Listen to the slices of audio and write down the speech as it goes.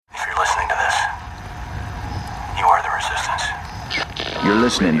You're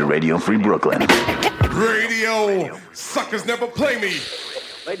listening to Radio Free Brooklyn. Radio suckers never play me.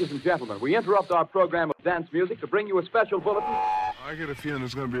 Ladies and gentlemen, we interrupt our program of dance music to bring you a special bulletin. I get a feeling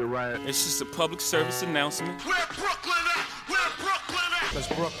there's going to be a riot. It's just a public service announcement. Where Brooklyn at? Where Brooklyn at? Because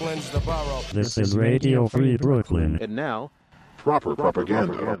Brooklyn's the borough. This is Radio Free Brooklyn. And now, Proper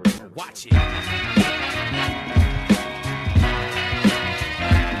propaganda. Watch it.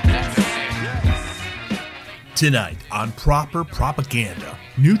 Tonight on Proper Propaganda,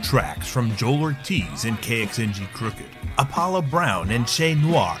 new tracks from Joell Ortiz and KXNG Crooked, Apollo Brown and Che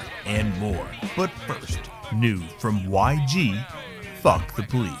Noir, and more. But first, new from YG, Fuck the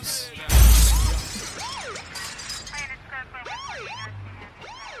Police.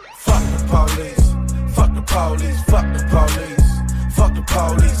 Fuck the police. Fuck the police. Fuck the police. Fuck the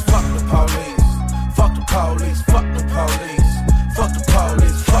police. Fuck the police. Fuck the police. Fuck the police. Fuck the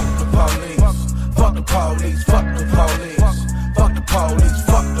police. Fuck the police. Fuck the police, fuck the police, fuck the police,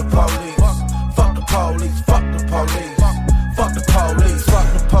 fuck the police, fuck the police, fuck the police, fuck the police,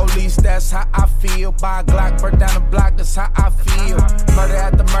 fuck the police, that's how I feel. Buy a Glock, burn down the block, that's how I feel. Murder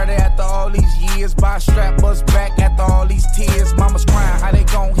after all these years. Buy a strap, bust back after all these tears. Mama's crying, how they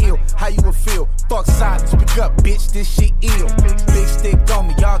gon' heal? How you would feel? Fuck silence, speak up, bitch, this shit ill. Big stick on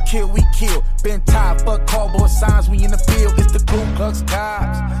me, y'all kill, we kill. Been tired, fuck cardboard signs, we in the field. It's the Ku Klux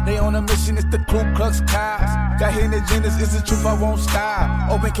Cops. They on a mission, it's the Ku Klux Cops. Got hidden agendas, it's the truth, I won't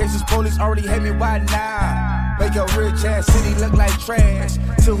stop. Open cases, police already hate me, why now? Make your rich ass city look like trash.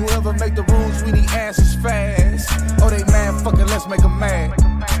 To whoever make the rules, we need answers fast. Oh, they mad, fuck it, let's make them mad.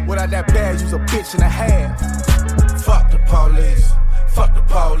 Without that badge, you's a bitch and a half. Fuck the police. Fuck the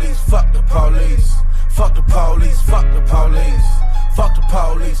police. Fuck the police. Fuck the police. Fuck the police. Fuck the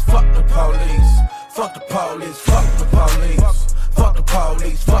police. Fuck the police. Fuck the police. Fuck the police. Fuck the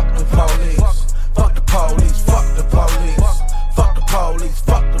police. Fuck the police. Fuck the police. Fuck the police. Fuck the police.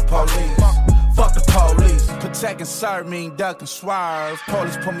 Fuck the police. Fuck the police. Protect and serve mean duck and swerve.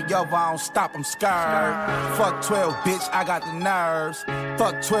 Police pull me over, I don't stop, I'm scared. Fuck 12, bitch, I got the nerves.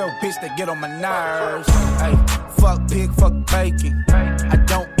 Fuck 12, bitch, they get on my nerves. Hey, fuck pig, fuck bacon. I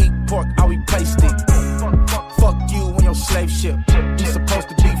don't eat pork, I replaced it. Fuck you and your slave ship. You supposed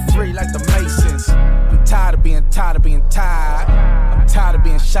to be free like the Masons. I'm tired of being tired. I'm tired of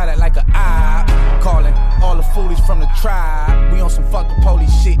being shot at like an eye. Calling all the foolies from the tribe. We on some fuck the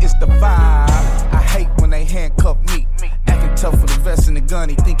police shit, it's the vibe. I hate when they handcuff me. Acting tough with the vest and the gun,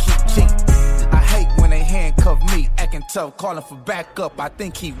 he think he cheap. I hate when they handcuff me. Acting tough, calling for backup, I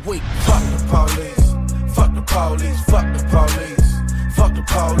think he weak. Fuck the police. Fuck the police. Fuck the police. Fuck the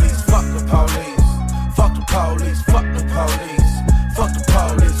police. Fuck the police. Fuck the police. Fuck the police. Fuck the police. Fuck the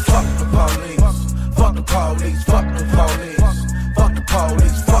police. Fuck the police. Fuck the police. Fuck the police. Fuck the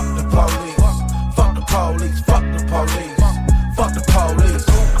police. Fuck the police. Fuck the police. Fuck the police.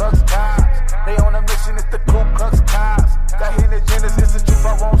 Ku Klux Cops. They on a mission, it's the Ku Klux Cops. Got hidden agendas, it's the truth, I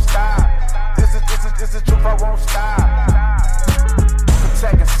won't stop. This is the truth, I won't stop.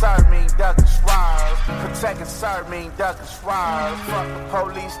 Protect and serve mean duck and swerve. Protect and serve mean duck and swerve. Fuck the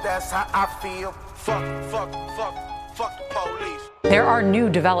police, that's how I feel. Fuck the police. There are new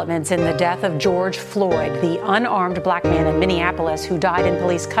developments in the death of George Floyd, the unarmed black man in Minneapolis who died in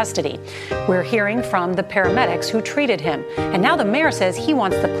police custody. We're hearing from the paramedics who treated him. And now the mayor says he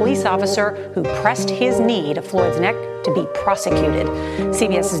wants the police officer who pressed his knee to Floyd's neck to be prosecuted.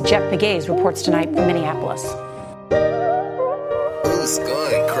 CBS's Jeff Pegues reports tonight from Minneapolis. It's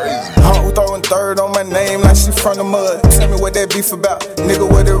going crazy. Who throwing third on my name like she from the mud? Tell me what that beef about, nigga,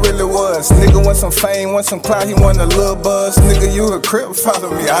 what it really was. Nigga want some fame, want some clout, he want a little buzz. Nigga, you a crip, follow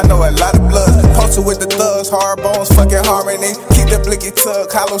me, I know a lot of blood. Posted with the thugs, hard bones, fucking harmony. Keep that blicky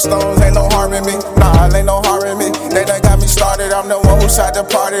tug, hollow stones, ain't no harm in me. Nah, ain't no harm in me. They done got me started, I'm the one who shot the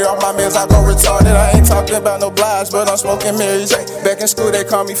party. All my mans, I go retarded. I ain't talking about no blies, but I'm smoking Mary J. Back in school, they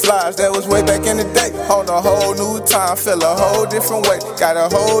call me flies, that was way back in the day. On a whole new time, feel a whole different way. Got a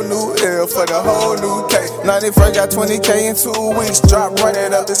whole new L for the whole new K. 91st got 20K in 2 weeks. Drop, run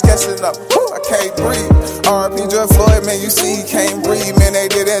it up, it's catching up. Woo, I can't breathe. R.I.P. George Floyd, man, you see he can't breathe. Man, they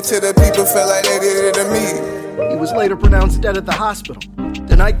did that to the people, felt like they did it to me. He was later pronounced dead at the hospital.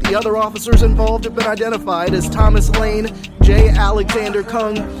 Tonight, the other officers involved have been identified as Thomas Lane, J. Alexander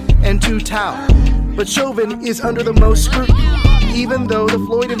Kung, and Tu Tao. But Chauvin is under the most scrutiny. Even though the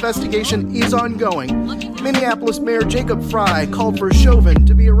Floyd investigation is ongoing, Minneapolis Mayor Jacob Frey called for Chauvin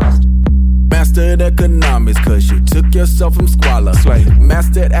to be arrested. Mastered economics, cause you took yourself from squalor. Slave.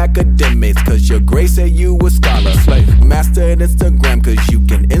 Mastered academics, cause your grade said you a scholar. Slave. Mastered Instagram, cause you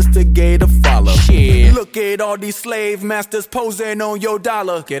can instigate a follow. Shit. Look at all these slave masters posing on your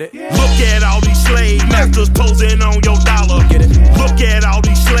dollar. Get it? Yeah. Look at all these slave masters posing on your dollar. Get it? Look at all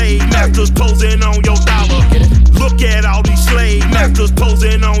these slave masters posing on your dollar. Get it? Look at all these slave masters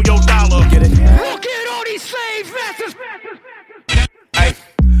posing on your dollar. Get it? Look at all these slave masters. Hey.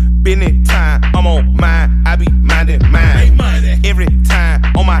 Business time, I'm on mine, I be minding mine. Every time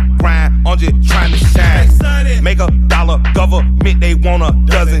on my grind, I'm just trying to shine. Make $1, government, they want a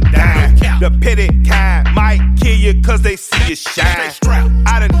dozen dime. The petty kind might kill you cause they see you shine.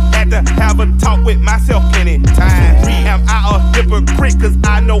 I done had to have a talk with myself plenty times. Am I a hypocrite cause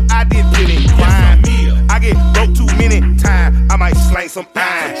I know I did plenty crime. I get broke too many times, I might slang some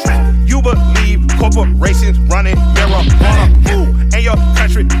iron. You believe corporations running marijuana, and your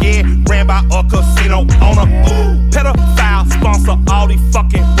country ran by a casino owner. Pedophile sponsor all these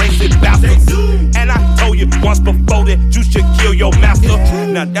fucking racist bastards. And I told you once before that you should kill your master.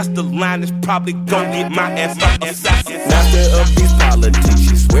 Now that's the line that's probably gon' get my ass assassin. Master of these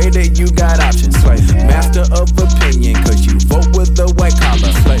politics, you swear that you got options. Master of opinion, cause you vote with the white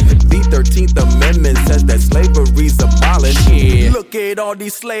collar. The 13th Amendment says that slavery's abolished. Yeah. Look at all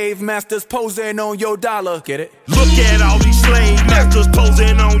these slave masters posing on your dollar. Get it? Look at all these slave masters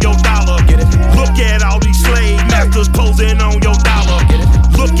posing on your dollar. Get it? Look at all these slave masters posing on your dollar. Get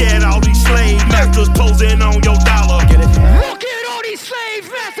it? Look at all these slave masters posing on your dollar. Get it? Look at all these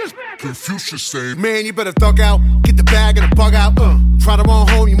slave masters. Confucius say, man, you better thug out, get the bag and the bug out. Try to run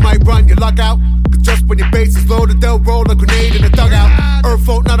home, you might run your luck out. Cause just when your base is loaded, they'll roll a grenade in the dugout. Earth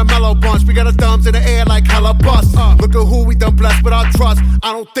folk, not a mellow bunch. We got our thumbs in the air like hella bust. Look at who we done blessed with our trust.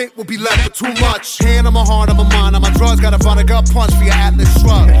 I don't think we'll be left with too much. Hand on my heart, on my mind, on my drugs. Got a vodka punch for your Atlas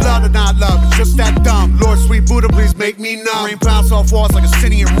shrug. Love or not love, it's just that dumb. Lord, sweet Buddha, please make me numb. Rain bounce off walls like a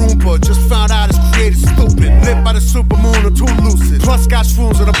city in Roomba. Just found out it's created stupid. Lit by the supermoon or too lucid. Plus got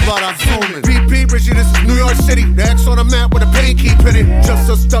shrooms with the blood, I'm fuming. BP, Richie, this is New York City. The X on the map with a penny keep hitting. Just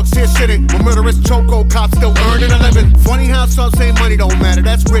us ducks here sitting. When murderous choco cops still earning a living. Funny how some say money don't matter.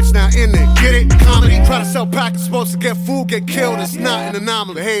 That's rich now, in it. Get it? Comedy. Try to sell packets, supposed to get food, get killed. It's not an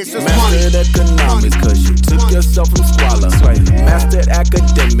anomaly. Hey, it's just Mastered economics, cause you took yourself from squalor. Mastered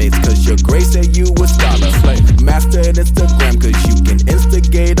academics, cause your grade said you a scholar. Mastered Instagram, cause you can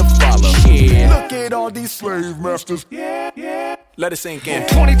instigate a follow. Yeah. Look at all these slave masters. Let it sink in.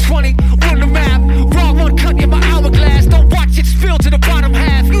 2020, run the map. Wrong one cut in my hourglass. Don't watch it spill to the bottom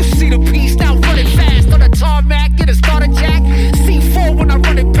half. You see the piece, now run it fast. On the tarmac, get a starter jack. C4 when I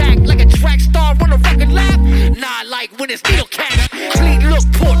run it back. Like a track star on a record lap. Nah, like when it's steel catch. Clean look,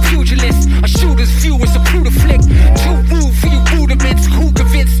 port pugilist. A shooter's view is a brutal flick. Too rude for you rudiments. Who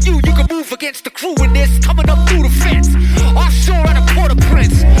convinced you can move against the crew in this? Coming up through the fence. Offshore out of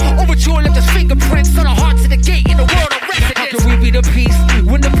Port-au-Prince. Overture left his fingerprints on the hearts of the gate in the world of residence. How can we be the beast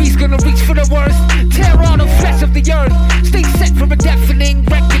when the beast gonna reach for the worst? Tear all the flesh of the earth. Stay set from a deafening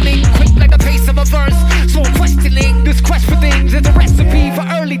reckoning, quick like the pace of a verse. So I'm questioning this quest for things is a recipe for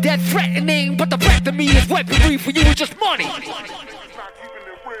early death threatening. But the breath of me is weaponry for you is just money.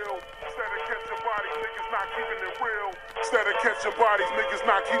 Instead of catching bodies, niggas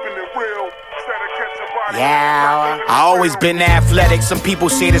not keeping it real. Instead of catching bodies. Yeah, I always been athletic. Some people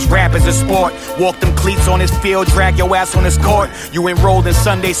say this rap is a sport. Walk them cleats on this field, drag your ass on this court. You enrolled in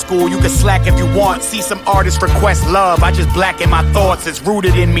Sunday school, you can slack if you want. See some artists request love, I just blacken my thoughts. It's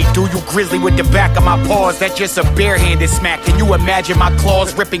rooted in me, do you grizzly with the back of my paws. That's just a barehanded smack. Can you imagine my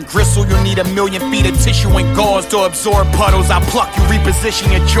claws ripping gristle? You need 1,000,000 feet of tissue and gauze to absorb puddles. I pluck you,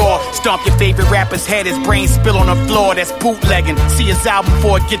 reposition your jaw. Stomp your favorite rapper's head, his brain spill on the floor. That's bootlegging. See his album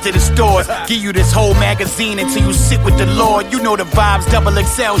before it get to the stores. Give you this whole magazine until you sit with the Lord. You know the vibes,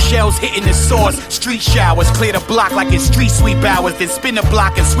 XXL shells hitting the source. Street showers, clear the block like it's street sweep hours. Then spin the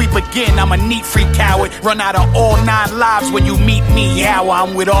block and sweep again. I'm a neat free coward. Run out of all 9 lives when you meet me. How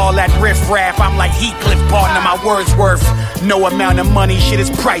I'm with all that riff-raff. I'm like Heathcliff, partner, my words worth no amount of money, shit is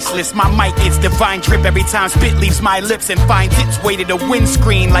priceless. My mic gets divine drip every time spit leaves my lips and finds its way to the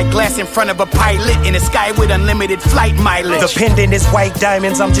windscreen like glass in front of a pilot in the sky with unlimited flight mileage. The pendant is white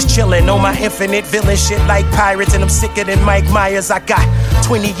diamonds, I'm just chillin' on my infinite villain shit like pirates, and I'm sicker than Mike Myers. I got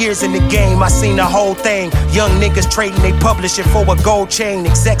 20 years in the game, I seen the whole thing. Young niggas trading they publishing for a gold chain.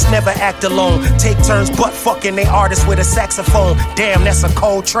 Execs never act alone. Take turns butt fucking they artists with a saxophone. Damn, that's a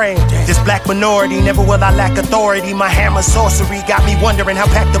cold train. This black minority, never will I lack authority. My hammer sorcery got me wondering how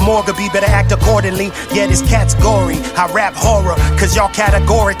packed the morgue be. Better act accordingly. Yeah, this cat's gory. I rap horror, cause y'all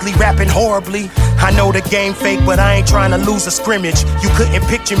categorically rapping horribly. I know the game fake, but I ain't trying to lose a scrimmage. You couldn't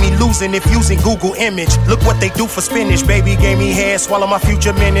picture me losing if using Google image. Look what they do for spinach. Baby gave me hair, swallow my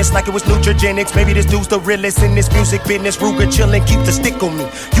future minutes like it was Nutrigenics. Maybe this dude's the realest in this music business. Ruger chillin', keep the stick on me.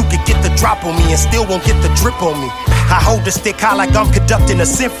 You could get the drop on me and still won't get the drip on me. I hold the stick high like I'm conducting a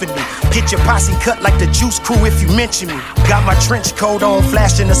symphony. Get your posse cut like the Juice Crew if you mention me. Got my trench coat on,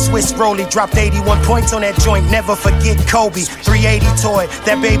 flashing a Swiss rollie. Dropped 81 points on that joint, never forget Kobe. 380 toy,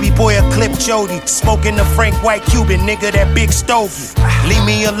 that baby boy a clip Jody. Smoking the Frank White Cuban, nigga, that big stogie. Leave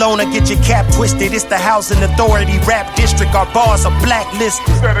me alone or get your cap twisted. It's the housing authority, rap district. Our bars are blacklisted.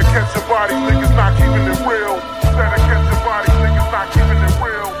 Instead of catching bodies, niggas not keeping it real. Instead of catching bodies, niggas not keeping it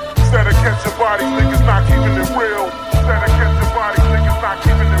real. Instead of catching bodies, niggas not keeping it real. Instead of catching bodies, niggas not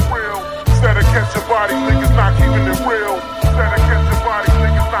keeping it real. Instead of catching bodies, niggas not keeping it real. Instead of catching bodies,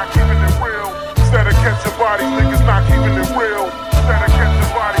 niggas not keeping it real. Instead of catching bodies, niggas not keeping it real. Instead of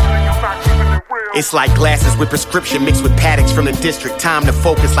catching bodies, niggas not keeping it real. It's like glasses with prescription mixed with paddocks from the district. Time to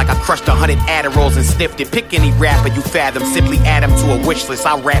focus like I crushed 100 Adderalls and sniffed it. Pick any rapper you fathom, simply add them to a wish list.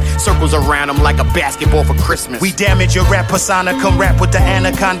 I wrap circles around them like a basketball for Christmas. We damage your rap persona, come rap with the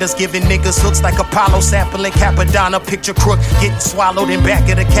anacondas. Giving niggas hooks like Apollo sampling Capadonna. Picture Crook getting swallowed in back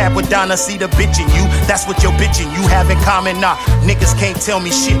of the cab with Donna. See the bitch in you, that's what your bitch and you have in common. Nah, niggas can't tell me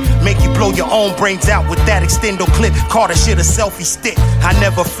shit. Make you blow your own brains out with that extendo clip. Call the shit a selfie stick. I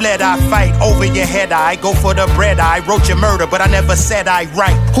never fled, I fight over your head. I go for the bread. I wrote your murder, but I never said I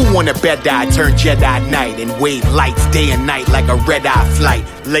write. Who wanna bet I turn Jedi Knight and wave lights day and night like a red-eye flight?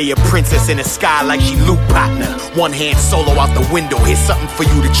 Lay a princess in the sky like she Luke Partner. One hand solo out the window, here's something for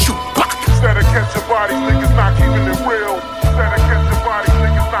you to chew. Baka. Instead of catching bodies, niggas not keeping it real. Instead of catching bodies,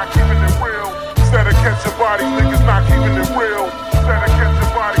 niggas not keeping it real. Instead of catching bodies, niggas not keeping it real. Instead of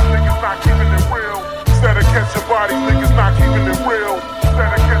catching bodies, niggas not keeping it real. Instead of catching bodies, niggas not keeping it real.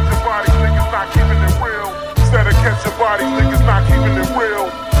 Instead of catching bodies, niggas not keeping it real. Instead of catching bodies, niggas not keeping it real.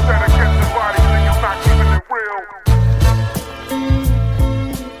 Instead of catching bodies, niggas not keeping it real.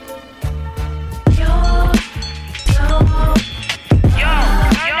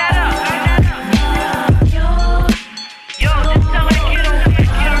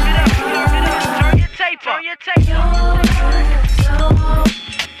 Turn your tape up.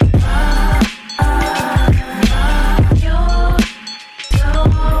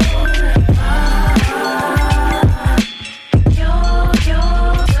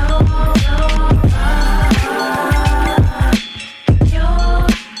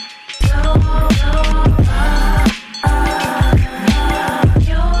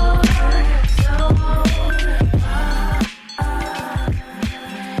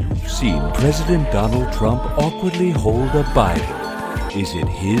 President Donald Trump awkwardly hold a Bible. Is it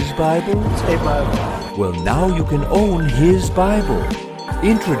his Bible? It's a Bible. Well, now you can own his Bible.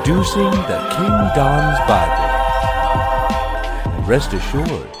 Introducing the King Don's Bible. And rest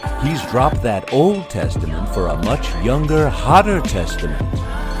assured, he's dropped that Old Testament for a much younger, hotter Testament.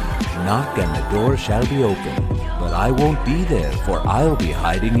 Knock and the door shall be open, but I won't be there, for I'll be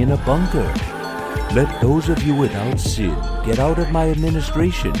hiding in a bunker. Let those of you without sin get out of my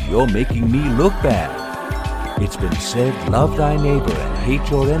administration. You're making me look bad. It's been said, love thy neighbor and hate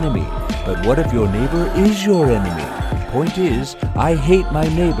your enemy. But what if your neighbor is your enemy? Point is, I hate my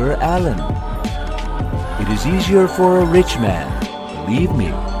neighbor, Alan. It is easier for a rich man, believe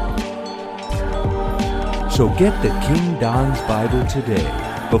me. So get the King Don's Bible today,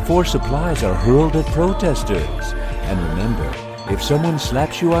 before supplies are hurled at protesters. And remember, if someone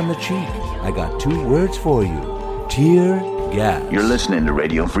slaps you on the cheek, I got 2 words for you. Tear gas. You're listening to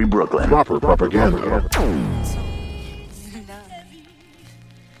Radio Free Brooklyn. Proper propaganda.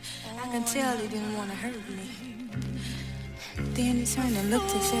 I can tell he didn't want to hurt me. Then he turned and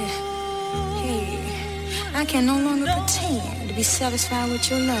looked and said, hey, I can no longer pretend to be satisfied with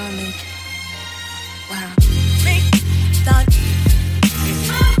your love, man. Wow.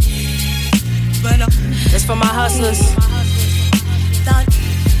 It's for my hustlers.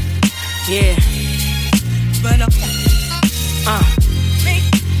 Yeah.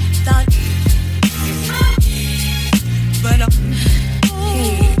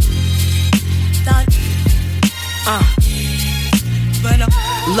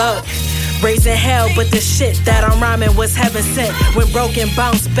 Look, Raising hell, but the shit that I'm rhyming was heaven sent. When broken,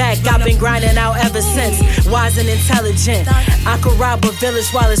 bounce back, I've been grinding out ever since. Wise and intelligent, I could rob a village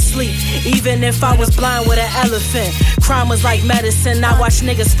while asleep, even if I was blind with an elephant. Crime was like medicine, I watched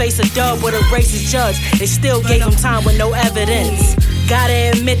niggas face a dub with a racist judge. They still gave him time with no evidence.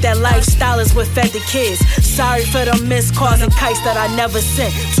 Gotta admit that lifestyle is what fed the kids. Sorry for the missed calls and kites that I never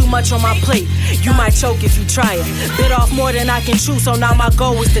sent. Too much on my plate, you might choke if you try it. Bit off more than I can chew, so now my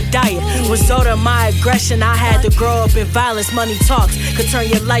goal is to diet. Result of my aggression, I had to grow up in violence. Money talks could turn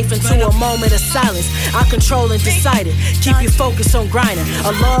your life into a moment of silence. I control and decided, keep you focused on grinding.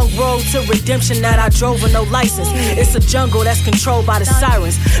 A long road to redemption that I drove with no license. It's a jungle that's controlled by the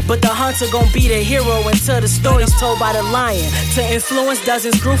sirens, but the hunter gon' be the hero until the story's told by the lion. To influence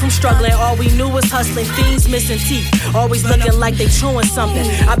dozens grew from struggling. All we knew was hustling, fiends missing teeth, always looking like they chewing something.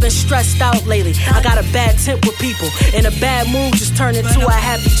 I've been stressed out lately, I got a bad temp with people. In a bad mood just turned into a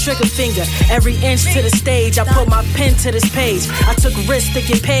happy trigger finger. Every inch to the stage, I put my pen to this page. I took risks to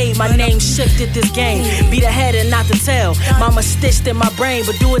get paid, my name shifted this game. Be the head and not the tail. Mama stitched in my brain,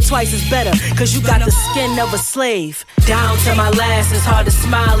 but do it twice is better, cause you got the skin of a slave. Down to my last, it's hard to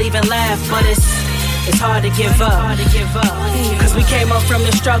smile, even laugh, but it's hard to give up. Cause we came up from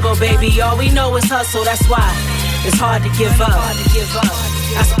the struggle, baby. All we know is hustle, that's why it's hard to give up.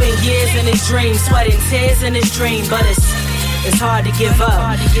 I spent years in this dream, sweating tears in this dream, but it's hard to give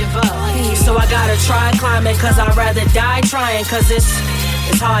up. So I gotta try climbing, cause I'd rather die trying, cause it's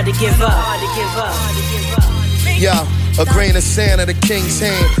hard to give up. Yeah. A grain of sand in a king's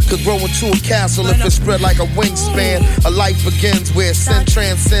hand could grow into a castle if it's spread like a wingspan. A life begins where sin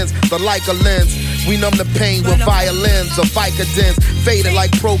transcends the Leica lens. We numb the pain with violins or Vicodins, faded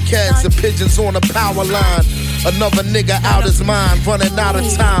like croquettes and pigeons on a power line. Another nigga out his mind, running out of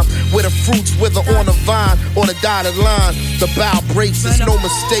time. Where the fruits wither on a vine, on a dotted line. The bow braces, no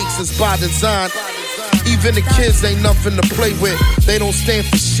mistakes, it's by design. Even the kids ain't nothing to play with. They don't stand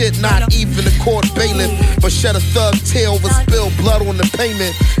for shit, not even the court bailiff. But shed a thug tear over spilled blood on the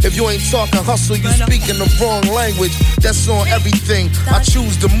pavement. If you ain't talking hustle, you speaking the wrong language. That's on everything. I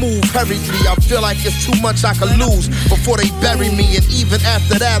choose to move hurriedly. I feel like it's too much I could lose before they bury me. And even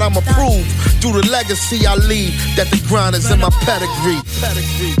after that, I'm approved through the legacy I leave, that the grind is in my pedigree.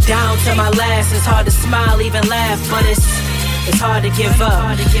 Down to my last, it's hard to smile, even laugh, but it's hard to give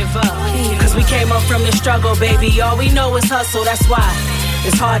up. Cause we came up from the struggle, baby. All we know is hustle, that's why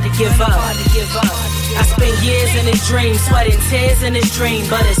it's hard to give up. I spent years in this dream, sweating tears in this dream,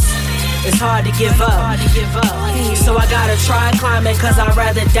 but it's hard to give up. So I gotta try climbing, cause I'd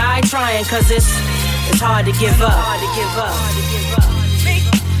rather die trying, cause it's hard to give up.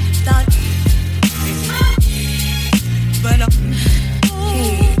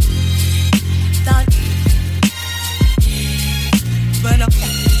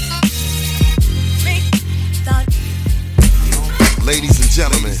 Ladies and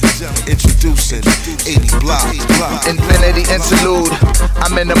gentlemen, introducing 80 Block. Infinity interlude,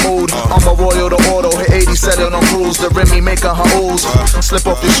 I'm in the mood. I'm a royal to auto, hit 80 setting on cruise. The Remy making her ooze. Slip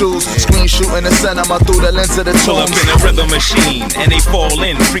off your shoes, screen shooting the cinema through the lens of the Pull up tombs. in a rhythm machine, and they fall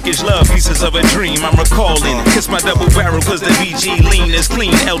in. Freakish love, pieces of a dream, I'm recalling. Kiss my double barrel, cause the BG lean is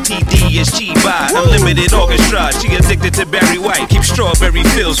clean. LTD is G-By, unlimited orchestra. She addicted to Barry White, keep strawberry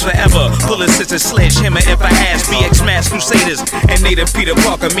fields forever. Pull a sister sledgehammer if I ask. BX Mass Crusaders and Native Peter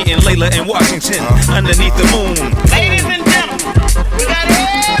Parker meeting Layla in Washington underneath the moon. Ladies and gentlemen, we got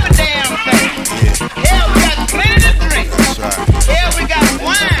every damn thing. Hell, we got plenty to drink. Hell, we got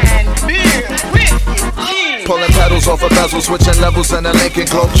wine, beer, whiskey, gin. Pulling pedals off a bezel, switching levels in the Lincoln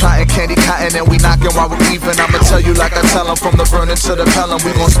Globe, trotting candy cotton, and we knocking while we leaving. I'ma tell you like I tell them, from the burning to the pelham,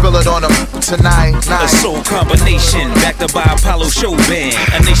 we gon' spill it on them tonight. A soul combination, backed up by Apollo show band.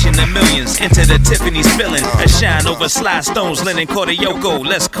 A nation of millions, into the Tiffany's filling. A shine over Sly Stones, Lennon Yoko.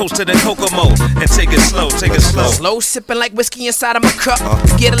 Let's coast to the Kokomo and take it slow, take it slow. Slow sipping like whiskey inside of my cup.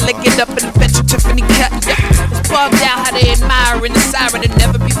 Get a lick it up in the Petro Tiffany cut. Yeah. It's bugged out how they admiring the siren and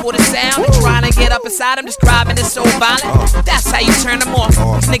never before the sound. They're trying to get up inside them, describing it so violent. That's how you turn them off.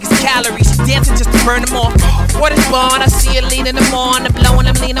 These niggas calories, dancing just to burn them off. What is born? I see it leading them on. I'm blowing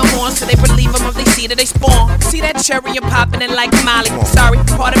them lean on, so they believe them if they see that they spawn. See that cherry, I'm popping it like Molly. Sorry,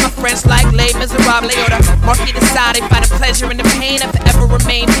 part of my friends like Les Miserables or the market inside. They find the pleasure in the pain if they ever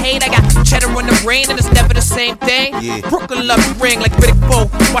remain paid. I got cheddar on the brain and it's never the same thing. Brooklyn love the ring like Riddick Bowe.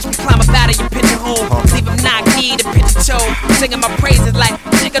 Watch me climb up out of your pigeonhole. Leave him knock knee to pitch a toe. Singing my praises like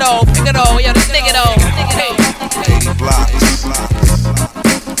dig it all, yo, this dig it all. 80 Blocks.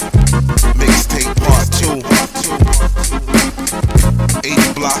 Mixtape part 2.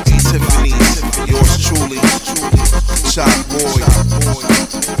 80 Blocks, Tiffany's. Yours truly, Chop Boy.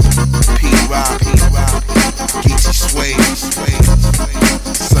 P.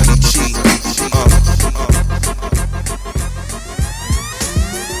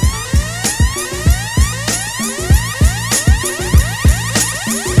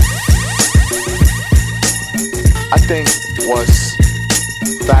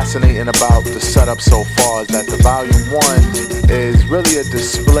 fascinating about the setup so far is that the volume 1 is really a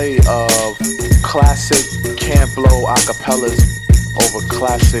display of classic Camp Blow acapellas over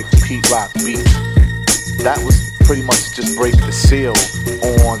classic Pete Rock beats. That was pretty much just break the seal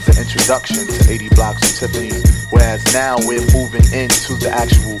on the introduction to 80 Blocks and Tiffany's, whereas now we're moving into the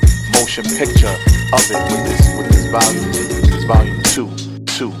actual motion picture of it with this volume 2.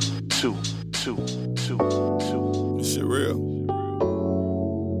 This shit real.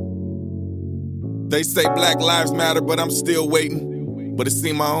 They say Black Lives Matter, but I'm still waiting. But it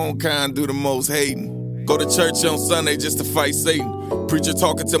seem my own kind do the most hating. Go to church on Sunday just to fight Satan. Preacher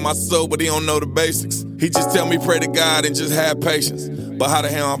talking to my soul, but he don't know the basics. He just tell me pray to God and just have patience. But how the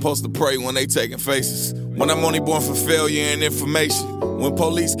hell I'm supposed to pray when they taking faces? When I'm only born for failure and information. When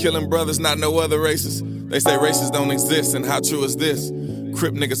police killing brothers, not no other races. They say races don't exist, and how true is this?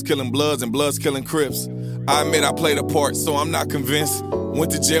 Crip niggas killing Bloods and Bloods killing Crips. I admit I played a part, so I'm not convinced.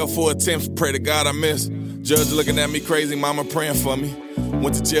 Went to jail for attempts, pray to God I missed. Judge looking at me crazy, mama praying for me.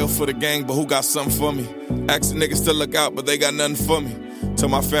 Went to jail for the gang, but who got something for me? Asking niggas to look out, but they got nothing for me. Tell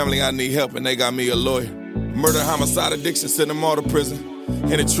my family I need help, and they got me a lawyer. Murder, homicide, addiction, send them all to prison.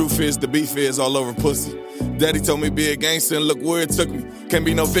 And the truth is, the beef is all over pussy. Daddy told me be a gangster and look where it took me. Can't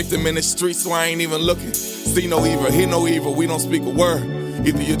be no victim in the streets, so I ain't even looking. See no evil, hear no evil, we don't speak a word.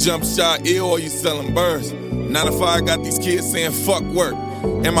 Either you jump shot ill or you selling birds. 9 to 5 got these kids saying fuck work.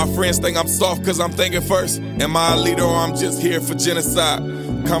 And my friends think I'm soft cause I'm thinking first. Am I a leader or I'm just here for genocide?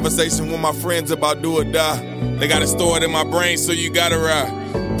 Conversation with my friends about do or die. They got it stored in my brain so you gotta ride.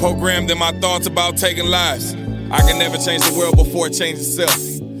 Programmed in my thoughts about taking lives. I can never change the world before it changes itself.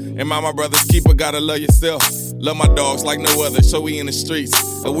 And my brother's keeper, gotta love yourself. Love my dogs like no other, so we in the streets.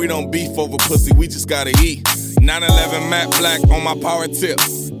 And we don't beef over pussy, we just gotta eat. 9/11 matte black on my power tip.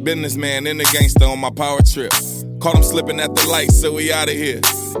 Businessman in the gangster on my power trip. Caught him slipping at the light, so we outta here.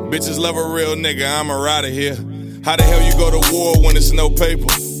 Bitches love a real nigga, I'm a rider here. How the hell you go to war when it's no paper?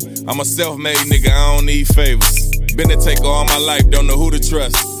 I'm a self-made nigga, I don't need favors. Been a taker all my life, don't know who to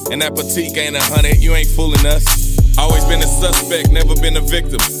trust. And that petite ain't 100, you ain't fooling us. Always been a suspect, never been a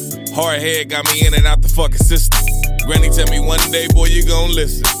victim. Hard head got me in and out the fucking system. Granny tell me one day, boy, you gon'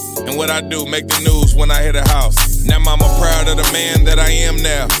 listen. And what I do, make the news when I hit a house. Now mama proud of the man that I am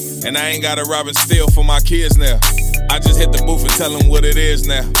now. And I ain't gotta rob and steal for my kids now. I just hit the booth and tell them what it is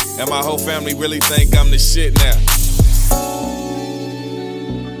now. And my whole family really think I'm the shit now.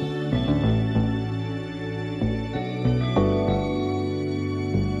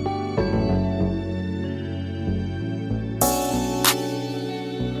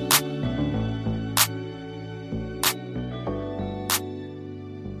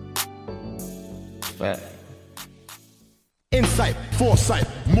 Insight, foresight,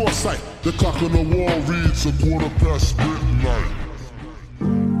 more sight. The clock on the wall reads 1:15 midnight.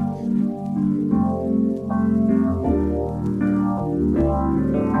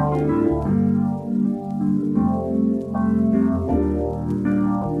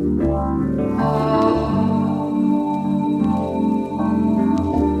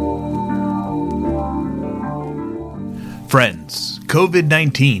 Friends,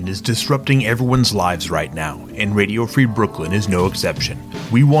 COVID-19 is disrupting everyone's lives right now, and Radio Free Brooklyn is no exception.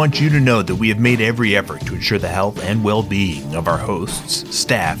 We want you to know that we have made every effort to ensure the health and well-being of our hosts,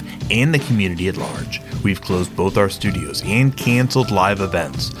 staff, and the community at large. We've closed both our studios and canceled live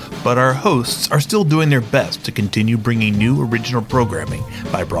events, but our hosts are still doing their best to continue bringing new original programming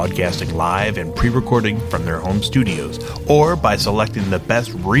by broadcasting live and pre-recording from their home studios, or by selecting the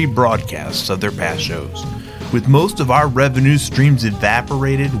best rebroadcasts of their past shows. With most of our revenue streams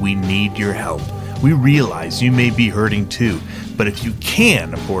evaporated, we need your help. We realize you may be hurting too, but if you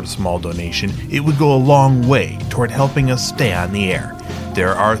can afford a small donation, it would go a long way toward helping us stay on the air.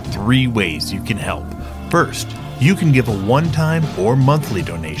 There are 3 ways you can help. First, you can give a one-time or monthly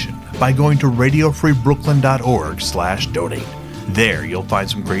donation by going to radiofreebrooklyn.org/donate. There you'll find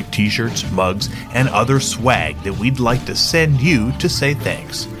some great t-shirts, mugs, and other swag that we'd like to send you to say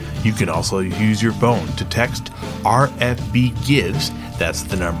thanks. You can also use your phone to text RFB Gives, that's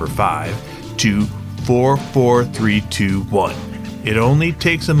the number 5, to 44321. It only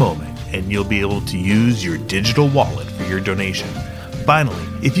takes a moment, and you'll be able to use your digital wallet for your donation. Finally,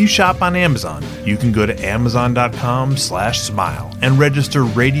 if you shop on Amazon, you can go to amazon.com/smile and register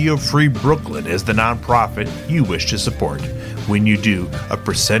Radio Free Brooklyn as the nonprofit you wish to support. When you do, a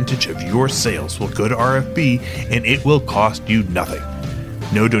percentage of your sales will go to RFB, and it will cost you nothing.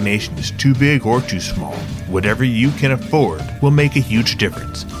 No donation is too big or too small. Whatever you can afford will make a huge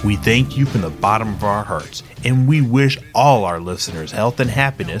difference. We thank you from the bottom of our hearts, and we wish all our listeners health and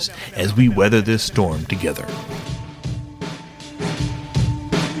happiness as we weather this storm together.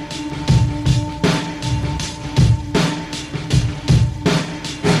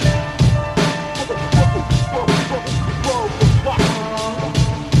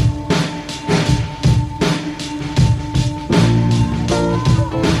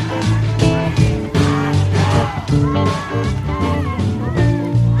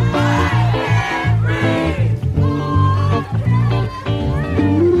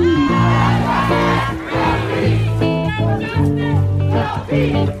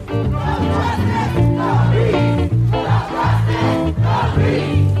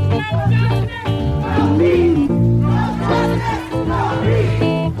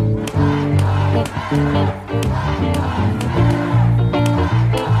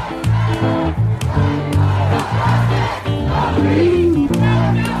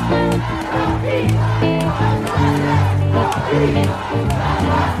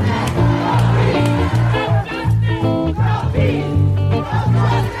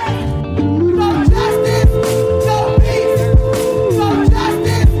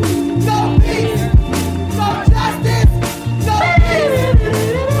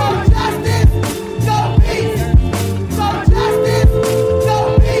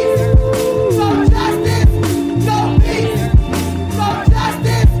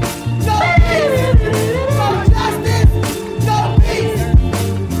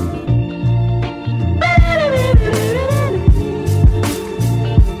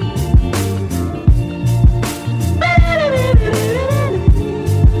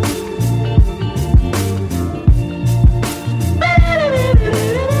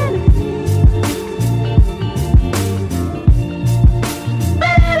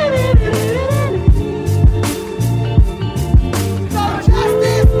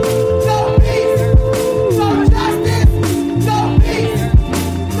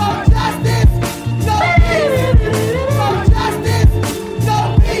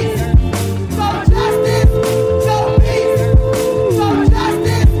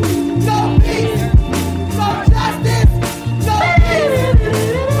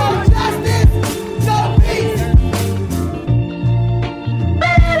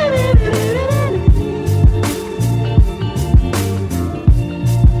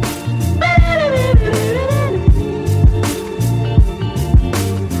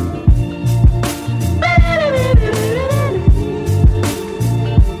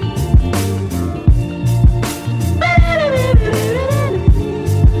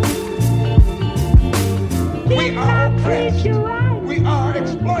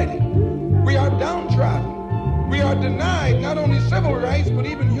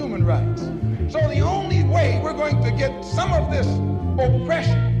 get some of this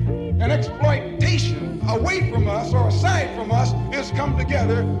oppression and exploitation away from us or aside from us is come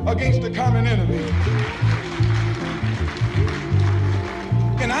together against the common enemy.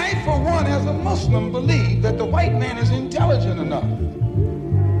 And I, for one, as a Muslim, believe that the white man is intelligent enough.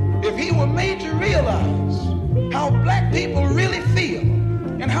 If he were made to realize how black people really feel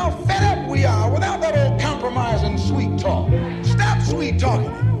and how fed up we are without that old compromise and sweet talk. Stop sweet talking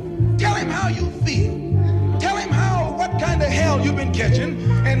him. Tell him how you feel. Tell him what kind of hell you've been catching,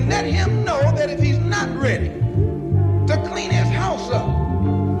 and let him know that if he's not ready to clean his house up,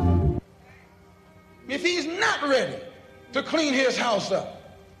 if he's not ready to clean his house up,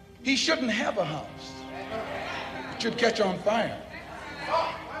 he shouldn't have a house. It should catch on fire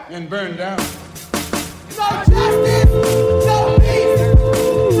and burn down. No justice, no peace.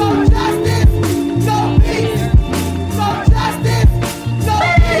 No justice, no peace. No justice, no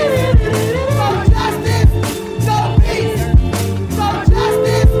peace. No justice, no peace. No justice, no peace. No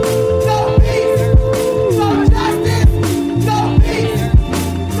justice, no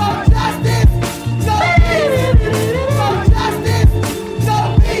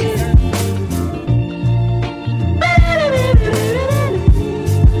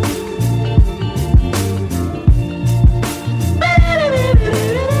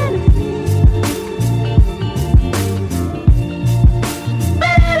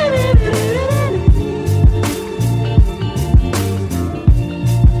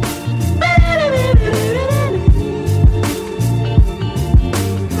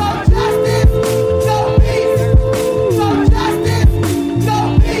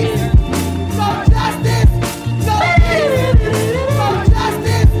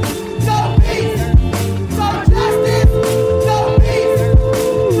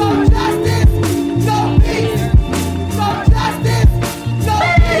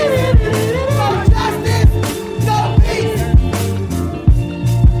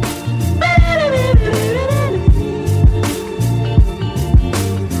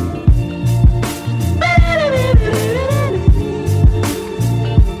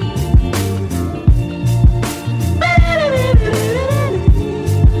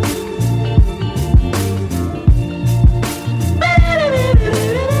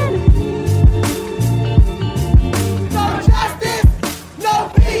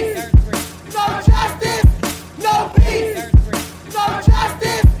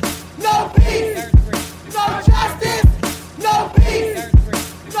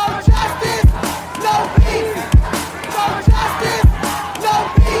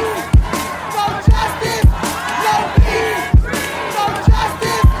peace. No justice, no peace. No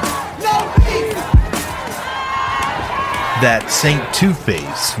justice, no peace. That Saint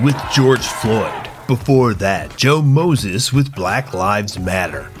Two-Face with George Floyd. Before that, Joe Moses with Black Lives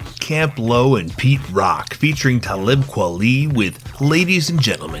Matter. Camp Lo and Pete Rock featuring Talib Kweli with Ladies and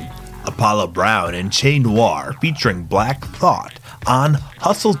Gentlemen. Apollo Brown and Che Noir featuring Black Thought on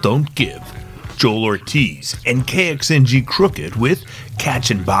Hustle Don't Give. Joell Ortiz and KXNG Crooked with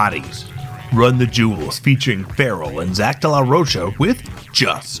Catchin' Bodies. Run the Jewels featuring Farrell and Zach De La Rocha with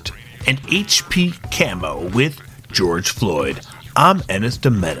Just. And HP Camo with George Floyd. I'm Ennis de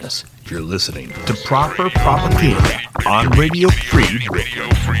Menace. You're listening to Proper Propaganda on Radio Free Brooklyn.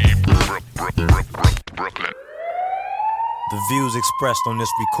 The views expressed on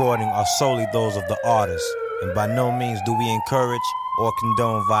this recording are solely those of the artist, and by no means do we encourage or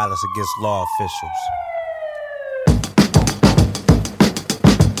condone violence against law officials.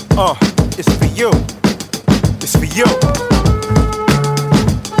 It's for you. It's for you.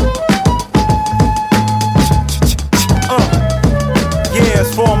 Yeah,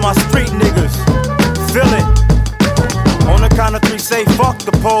 it's for all my street niggas. Feel it. On the count of three, say fuck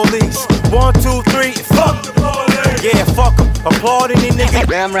the police. 1, 2, 3, fuck the police. Yeah, fuck them. Applaud any nigga.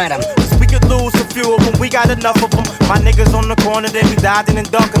 Damn right, we could lose a few of them, we got enough of them. My niggas on the corner, they be dodging and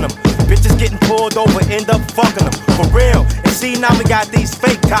ducking them. Bitches getting pulled over, end up fucking them. For real. And see, now we got these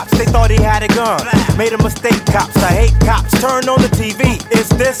fake cops. They thought he had a gun. Made a mistake, cops. I hate cops. Turn on the TV. Is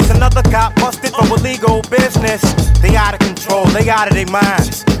this another cop busted for illegal business? They out of control, they out of their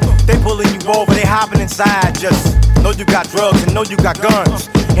minds. They pulling you over, they hopping inside. Just know you got drugs and know you got guns.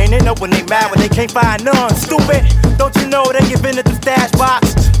 And they know when they mad when they can't find none. Stupid, don't you know they give in at the stash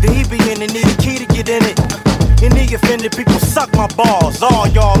box? The he be in and need a key to get in it. Any offended people suck my balls. All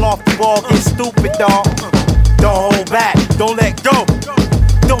y'all off the wall get stupid, dawg. Don't hold back, don't let go.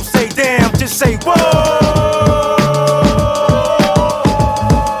 Don't say damn, just say whoa.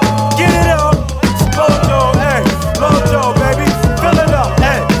 Get it up, Mojo, hey, Mojo, baby, fill it up,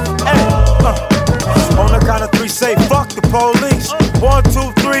 hey, hey. On the count of three, say fuck the police. 1,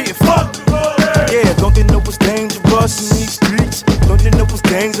 2, 3, fuck the police. Yeah, don't they know it's dangerous? us in these streets. Don't you know it's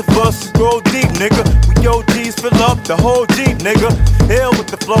gangs of us who go deep, nigga? We OGs fill up the whole Jeep, nigga. Hell with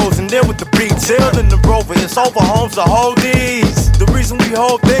the flows and then with the beats. Hell in the Rover, it's over homes to hold these. The reason we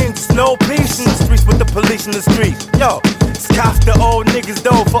hold things is no peace in the streets with the police in the streets. Yo, it's cops to old niggas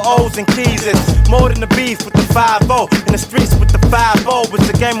though for O's and keys. It's more than the beef with the 5-0. In the streets with the 5-0, it's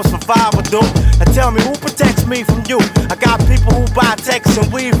a game of survival, dude. Now tell me, who protects me from you? I got people who buy texts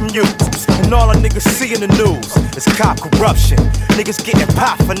and weed from you. And all the niggas see in the news is cop corruption. Niggas getting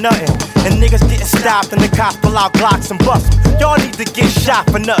popped for nothing. And niggas getting stopped and the cops pull out Glocks and bust them. Y'all need to get shot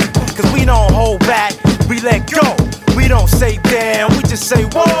for nothing. Cause we don't hold back, we let go. We don't say damn, we just say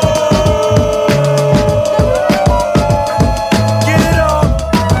whoa.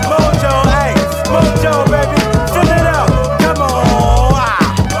 Mojo, baby, fill it up, come on.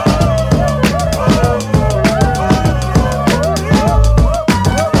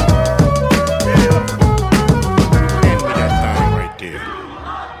 End with that thing right there.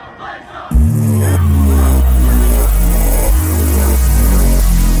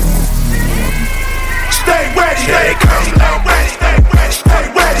 Stay ready, stay come low, ready, stay ready, stay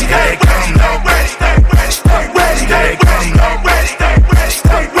ready, stay come low, ready, stay ready, stay ready, stay come low, ready, stay ready,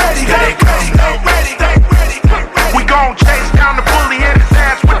 stay ready, stay come low. We gon' chase down the bully, hit his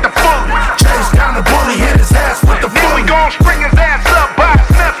ass with the fully. Chase down the bully, hit his ass with the fully. Then we gon' string his ass up by his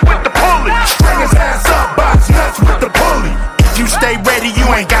nuts with the pulley. String his ass up by his nuts with the pulley. If you stay ready, you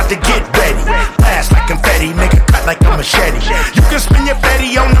ain't got to get ready. Blast like confetti, nigga, cut like a machete. You can spin your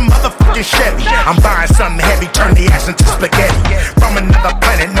Betty on the motherfucking Chevy. I'm buying something heavy, turn the ass into spaghetti. From another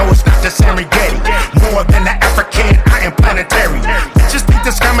planet, no, it's not the Serengeti. More than the African, I am planetary. Bitches think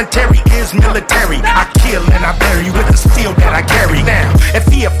this commentary is military. I kill and I bury with the steel that I carry. Now, if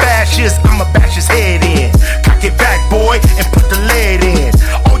he a fascist, I'ma bash his head in. Cock it back, boy, and put the lead in.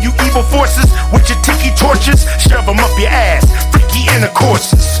 All you evil forces with your tiki torches, shove them up your ass. Freaky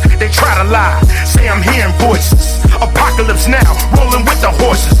intercourses, they try to lie, say I'm hearing voices. Apocalypse now, rolling with the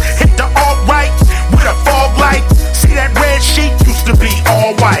horses. Hit the alt-right with a fog light. See that red sheet used to be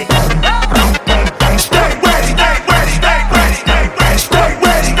all white. Stay ready, stay ready, stay ready, stay ready, stay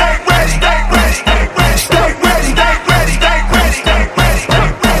ready, stay ready, stay ready, stay ready, stay ready, stay ready, stay ready, stay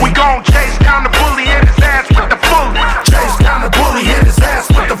ready. We gon' chase down the bully, hit his ass with the fully. Chase down the bully, hit his ass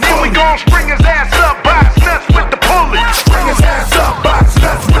with the fully. Then we gon' string his ass up by his nuts with the pulley. String his ass up by his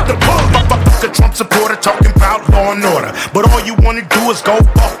nuts with the pulley. Fuck a Trump supporter talking about law and order, but all you wanna do is go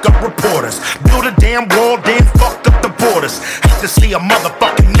fuck up reporters. Build a damn wall, then fuck up the borders. Hate to see a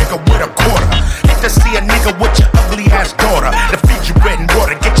motherfucking nigga with a quarter. Hate to see a nigga with your ugly ass daughter. To feed you bread and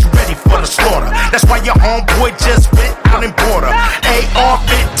water, get you ready for the slaughter. That's why your homeboy just went out and bought her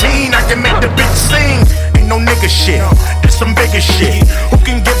AR-15, I can make the bitch sing. Ain't no nigga shit, there's some bigger shit. Who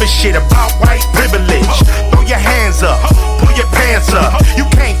can give a shit about white privilege? Throw your hands up, pull your pants up. You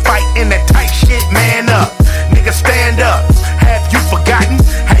can't fight in that tight shit, man up. Nigga stand up, have you forgotten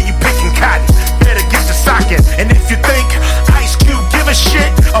how you picking cotton? Better get to socking. And if you think Ice Cube give a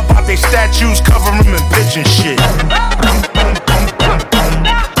shit about they statues, cover them in pigeon shit.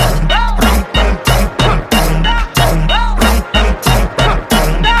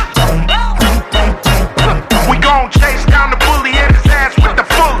 We gon' chase down the bully, hit his ass with the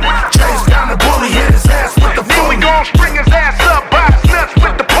fully. Chase down the bully, hit his ass with the fully. Then we gon' string his ass up by his nuts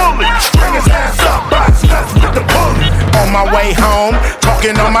with the pulley. String his ass up by his nuts with the pulley. On my way home,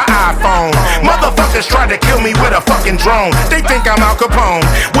 talking on my iPhone. Motherfuckers try to kill me with a fucking drone. They think I'm Al Capone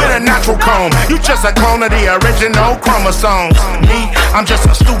with a natural comb. You just a clone of the original chromosomes. Me, I'm just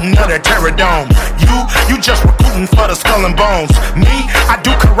a student of the Terror Dome. You just recruiting for the skull and bones. Me, I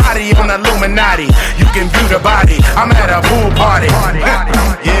do karate on Illuminati. You can view the body, I'm at a pool party.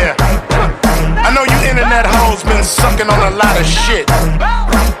 Yeah, I know you internet hoes been sucking on a lot of shit,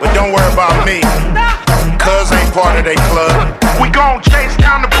 but don't worry about me, cuz ain't part of they club. We gon' chase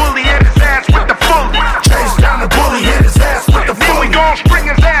down the bully, hit his ass with the fully. Chase down the bully, hit his ass with the fully. Then we gon' string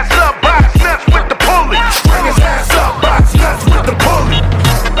his ass up by his nuts with the pulley. String his ass up by his nuts with the pulley.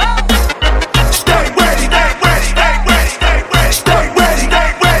 Stay ready, stay ready, stay ready, stay ready, stay ready, stay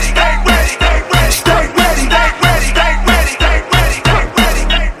ready, stay ready, stay ready, stay ready, stay ready, stay ready, stay ready, stay ready, stay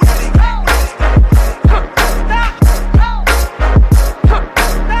ready.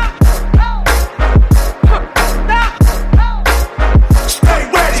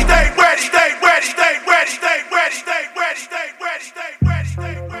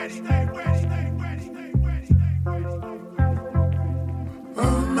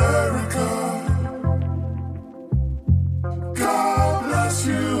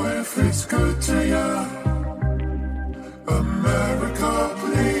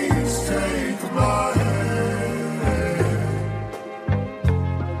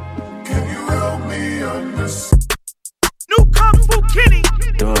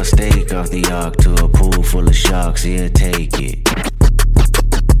 drugs, he'll take it.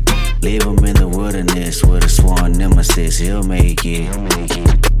 Leave him in the wilderness with a sworn nemesis, he'll make it.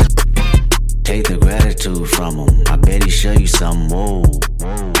 Take the gratitude from him, I bet he show you something, whoa.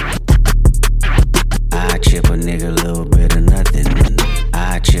 I chip a nigga a little bit of nothing.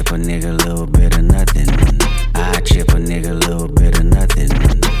 I chip a nigga a little bit of nothing. I chip a nigga a little bit of nothing.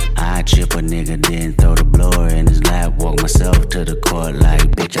 I chip a nigga, then throw the blower in his lap. Walk myself to the court like,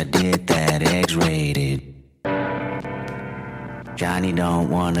 bitch, I did that, X-rated. Johnny don't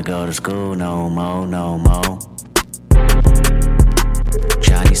wanna go to school no more, no more.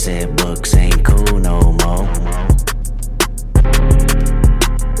 Johnny said books ain't cool no more.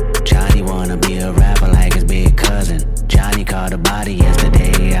 Johnny wanna be a rapper like his big cousin. Johnny caught a body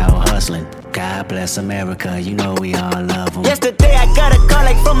yesterday out hustling. God bless America, you know we all love him. Yesterday I got a call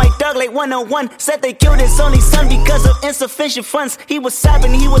like from my dog like 101. Said they killed his only son because of insufficient funds. He was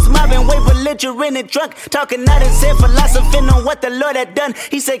sobbing, he was mobbing, way belligerent and drunk. Talking out his head, philosophing on what the Lord had done.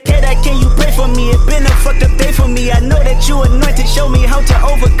 He said, kid, can you pray for me? It been a fucked up day for me. I know that you anointed, show me how to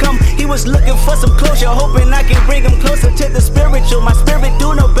overcome. He was looking for some closure, hoping I can bring him closer to the spiritual. My spirit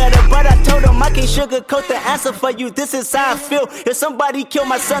do know better, but I told him I can't sugarcoat the answer for you. This is how I feel. If somebody kill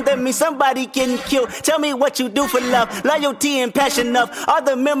my son, that means somebody getting killed. Tell me what you do for love, loyalty and passion of all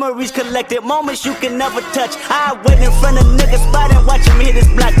the memories collected, moments you can never touch. I wait in front of niggas' spot and watch him hit his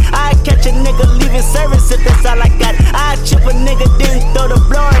block. I catch a nigga leaving service if that's all I got. I chip a nigga, then throw the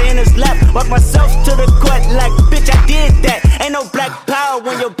blower in his lap. Walk myself to the court like, bitch, I did that. Ain't no black power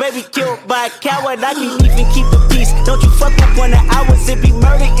when your baby killed by a coward. I can't even keep the peace. Don't you fuck with 1 hours, it be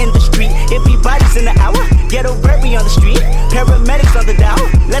murder in the street. It be bodies in the hour, ghetto burby on the street. Paramedics on the dial.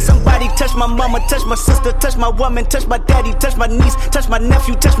 Let somebody touch my mama, touch my sister, touch my woman, touch my daddy, touch my niece, touch my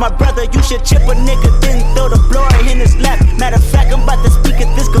nephew, touch my brother. You should chip a nigga, then throw the blower in his lap. Matter of fact, I'm about to speak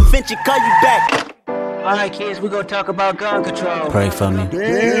at this convention, call you back. Alright kids, we gonna talk about gun control. Pray for me.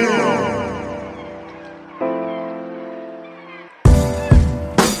 Damn.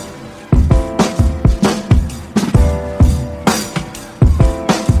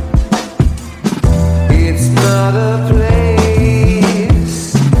 It's not a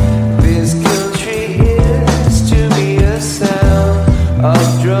place. This country is to me a sound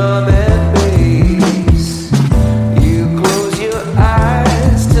of drum and bass. You close your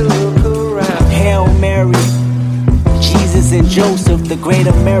eyes to look around. Hail Mary, Jesus and Joseph. The great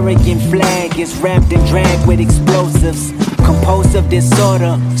American flag is wrapped and dragged with explosives. Composed of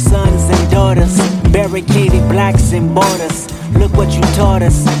disorder, sons and daughters, barricaded blacks and borders. Look what you taught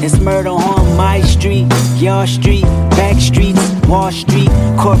us. It's murder on my street, your street, back streets, Wall Street,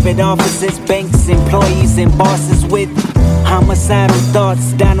 corporate offices, banks, employees, and bosses with homicidal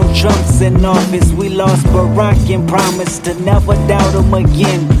thoughts. Donald Trump's in office. We lost Barack and promised to never doubt him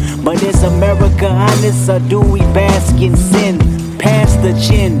again. But is America honest or do we bask in sin? Pass the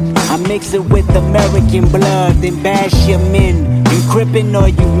chin, I mix it with American blood, then bash your men. You crippin' or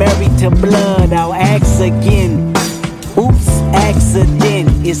you married to blood? I'll ask again. Oops, accident,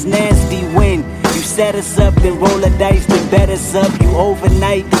 it's nasty when you set us up, then roll the dice, then bet us up. You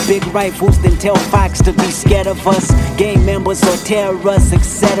overnight, the big rifles, then tell Fox to be scared of us. Gang members or terrorists,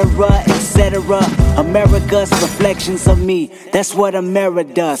 etc., etc. America's reflections of me, that's what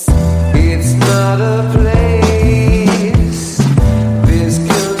America does. It's not a place. This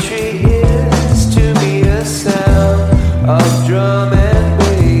country is to me a sound of drum and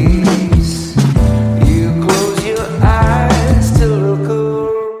bass. You close your eyes to look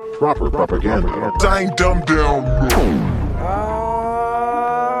around. Proper propaganda. Dang dumb down.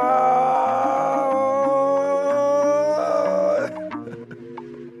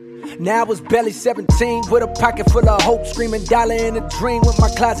 Now I was barely 17 with a pocket full of hope, screaming dollar in a dream with my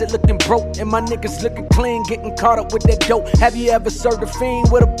closet looking broke and my niggas looking clean, getting caught up with that dope. Have you ever served a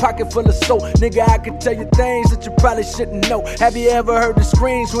fiend with a pocket full of soap? Nigga, I can tell you things that you probably shouldn't know. Have you ever heard the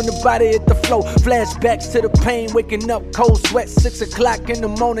screams when the body hit the floor? Flashbacks to the pain, waking up cold sweat, 6 o'clock in the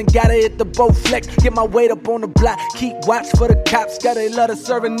morning, gotta hit the boat flex, get my weight up on the block, keep watch for the cops, gotta love to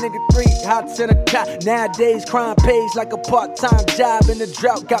serve a nigga 3 hots in a cop. Nowadays crime pays like a part-time job, and the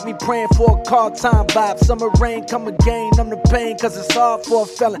drought got me praying for a call time vibe. Summer rain come again, I'm the pain cause it's hard for a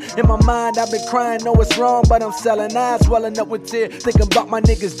felon. In my mind I've been crying, know it's wrong but I'm selling. Eyes swelling up with tears, thinking about my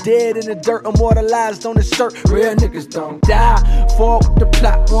niggas dead in the dirt, immortalized on his shirt. Real niggas don't die, fall with the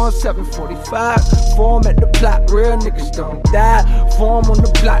plot, 1745. Form at the plot, real niggas don't die. Form on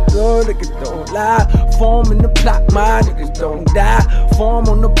the plot, real niggas don't lie. Form in the plot, my niggas don't die. Form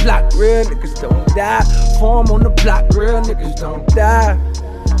on the plot, real niggas don't die. Form on the plot, real niggas don't die.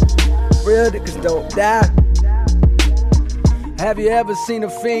 Real niggas don't die. Have you ever seen a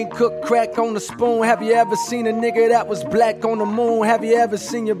fiend cook crack on the spoon? Have you ever seen a nigga that was black on the moon? Have you ever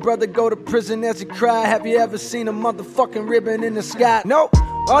seen your brother go to prison as he cried? Have you ever seen a motherfucking ribbon in the sky? Nope.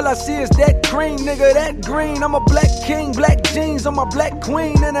 All I see is that cream, nigga, that green. I'm a black king, black jeans on my black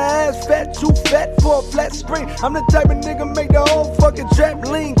queen. And her ass fat, too fat for a flat screen. I'm the type of nigga make the whole fucking trap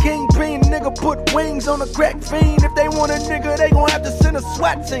lean. Kingpin, nigga put wings on a crack fiend. If they want a nigga, they gon' have to send a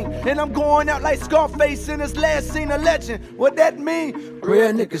SWAT team. And I'm going out like Scarface in his last scene of Legend. What that mean?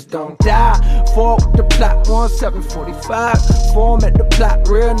 Real niggas don't die. Fall with the plot, 1745. Form at the plot,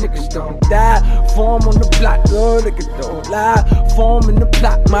 real niggas don't die. Form on the plot, real niggas don't lie. Form in the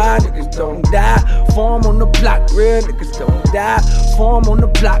plot, my niggas don't die. Form on the block, real niggas don't die. Form on the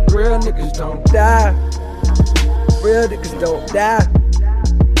block, real niggas don't die. Real niggas don't die.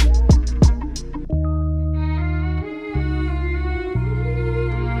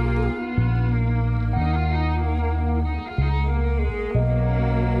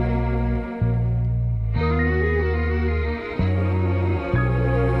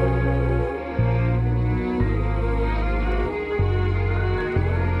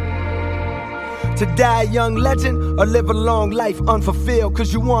 To die a young legend or live a long life unfulfilled.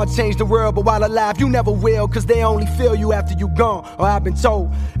 Cause you want to change the world, but while alive you never will. Cause they only feel you after you gone, or I've been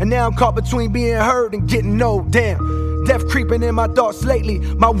told. And now I'm caught between being heard and getting old. Damn, death creeping in my thoughts lately.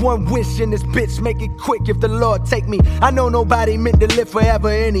 My one wish in this bitch, make it quick if the Lord take me. I know nobody meant to live forever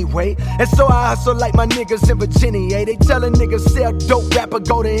anyway. And so I hustle like my niggas in Virginia. They tell a nigga sell dope, rapper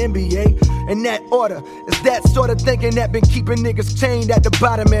go to NBA. In that order, it's that sort of thinking that been keeping niggas chained at the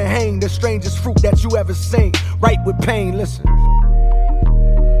bottom and hang. The strangest fruit that you ever seen, right with pain, listen.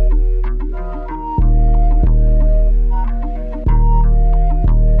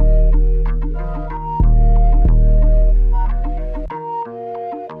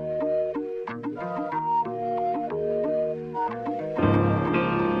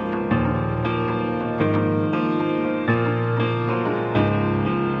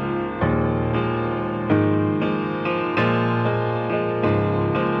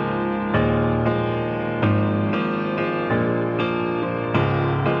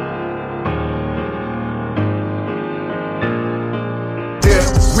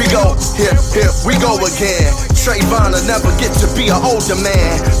 Here we go again. Trayvon will never get to be an older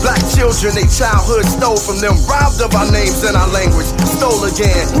man. Black children, they childhood stole from them. Robbed of our names and our language. Stole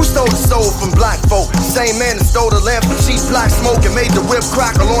again. Who stole the soul from black folk? Same man that stole the lamp from cheap black smoke and made the whip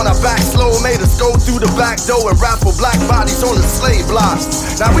crackle on our back slow. Made us go through the back door and raffle black bodies on the slave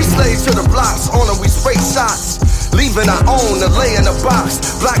blocks. Now we slaves to the blocks, on them we spray shots. Leaving our own to lay in a box.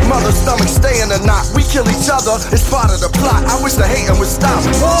 Black mother's stomach stay in a knot. We kill each other, it's part of the plot. I wish the hating would stop.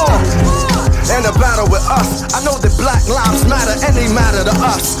 War and a battle with us. I know that black lives matter and they matter to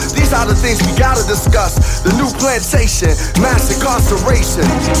us. These are the things we gotta discuss. The new plantation, mass incarceration.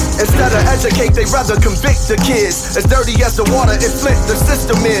 Instead of educate, they rather convict the kids. As dirty as the water in Flint the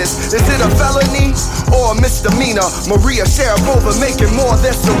system is. Is it a felony or a misdemeanor? Maria Sharapova making more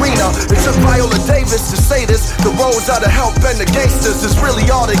than Serena. It took Viola Davis to say this. The roads are the help and the gangsters is really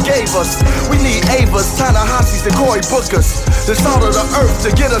all they gave us. We need Avas, Ta-Nehisi's, and Cory Bookers. The salt of the earth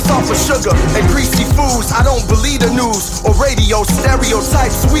to get us off of sugar and greasy foods. I don't believe the news or radio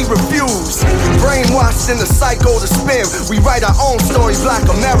stereotypes we refuse. Brainwashed in the cycle to spin. We write our own story, Black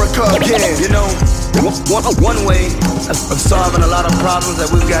America again. You know, one way of solving a lot of problems that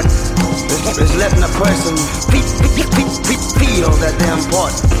we've got is letting a person feel that they're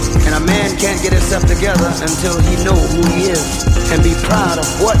important. And a man can't get himself together until he knows who he is and be proud of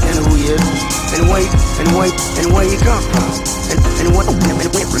what and who he is and where he come from and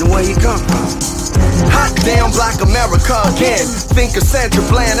where he come from. Hot damn Black America again. Think of Sandra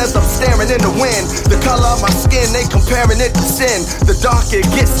Bland as I'm staring in the wind. The color of my skin, they comparing it to sin. The darker it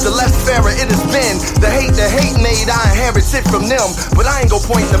gets, the less fairer it has been. The hate made, I inherited from them. But I ain't gon'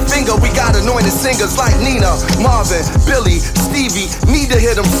 point the finger, we got anointed singers like Nina, Marvin, Billy, Stevie. Need to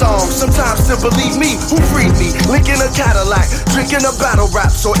hear them songs, sometimes to believe me. Who freed me? Linking a Cadillac, drinking a battle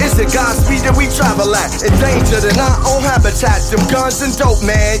rap. So is it Godspeed that we travel at? Endangered in our own habitat. Them guns and dope,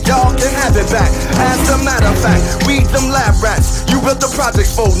 man, y'all can have it back. As a matter of fact, we them lab rats. You built the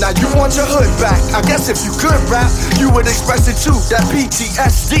project for, now you want your hood back. I guess if you could rap, you would express it too. That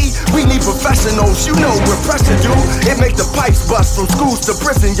PTSD, we need professionals. You know what pressure do. It make the pipes bust from schools to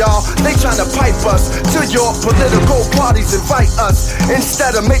prison, y'all. They tryna pipe us to your political parties, invite us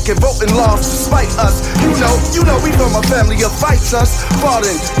instead of making voting laws to spite us. You know we from a family of fighters. Fought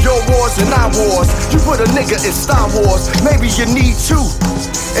in your wars and our wars. You put a nigga in Star Wars, maybe you need two.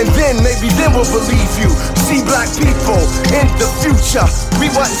 and then maybe then we'll believe you. See black people in the future. We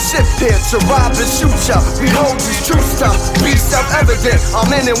wasn't shipped here to rob and shoot ya. We hold these truths to be self-evident. Our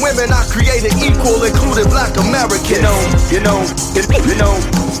men and women are created equal, including black Americans. You know,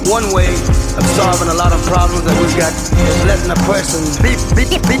 one way of solving a lot of problems that we've got is letting a person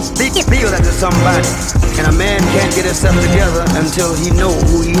feel that there's somebody. And a man can't get himself together until he know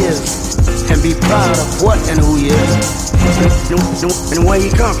who he is and be proud of what and who he is and where he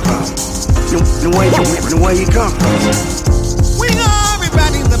come from. And where he come from. We are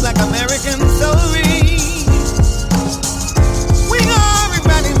rewriting the black American story. We are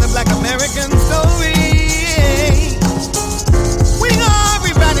rewriting the black American story. We are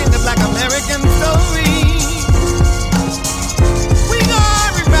rewriting the black American story. We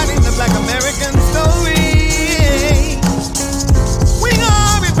are rewriting the black American story. We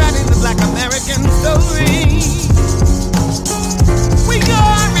are rewriting the black American story. We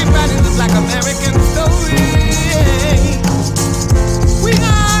are rewriting the black American story. We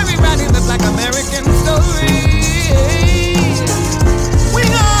are rewriting the black American story. We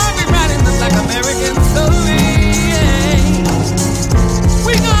are rewriting the black American story.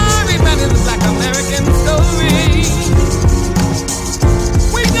 We are rewriting the black American story.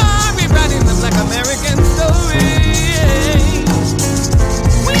 We are rewriting the black American story.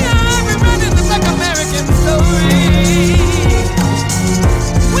 We are rewriting the black American story.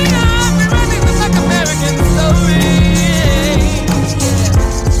 We are rewriting the black American story.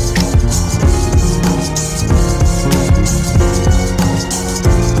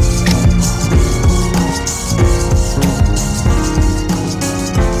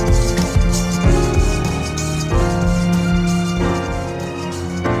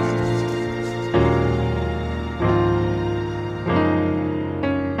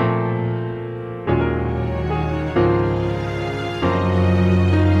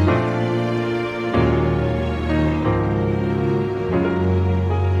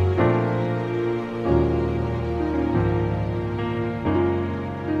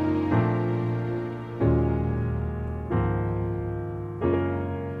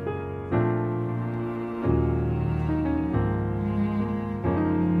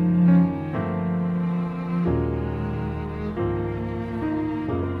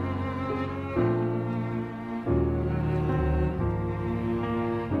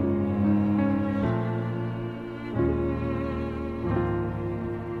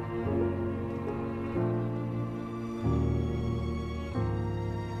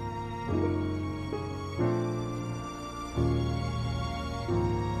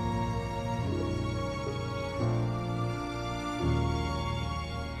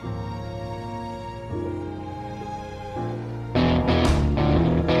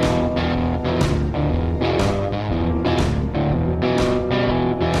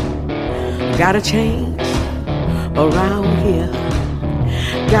 Gotta change around here.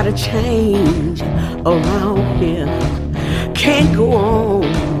 Gotta change around here. Can't go on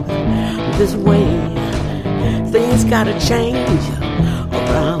this way. Things gotta change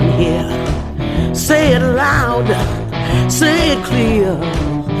around here. Say it loud, say it clear.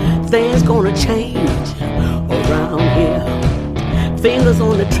 Things gonna change around here. Fingers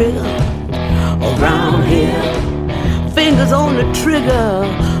on the trigger around here. Fingers on the trigger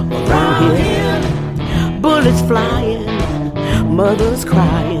around here. Bullets flying, mothers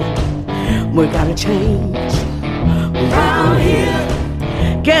crying. We gotta change around here.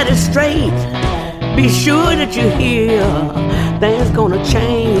 Get it straight, be sure that you hear. Things gonna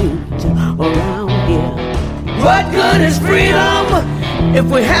change around here. What good is freedom if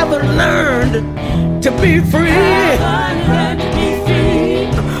we haven't learned to be free?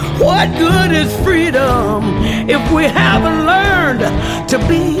 What good is freedom if we haven't learned to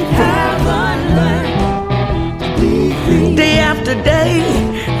be free? Day after day,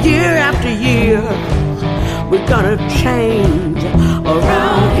 year after year, we're gonna change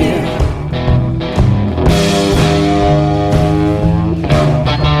around here.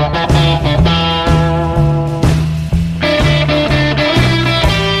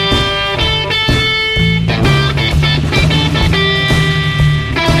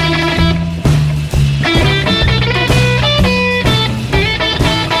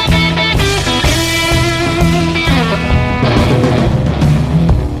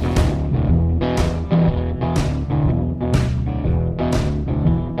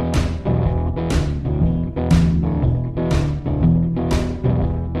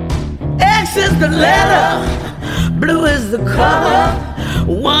 Is the letter, blue is the color,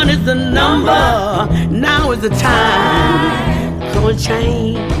 one is the number, now is the time. Gonna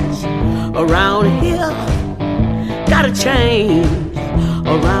change around here, gotta change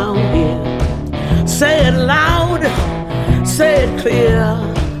around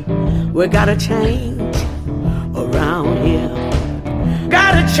We gotta change around here.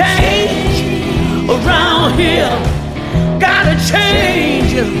 Gotta change around here. Gotta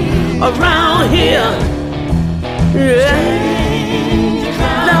change around here. Yeah,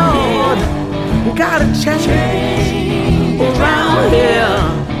 Lord, gotta change around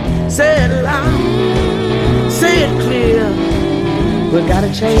here. Say it loud, say it clear. We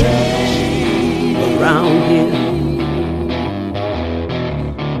gotta change around here.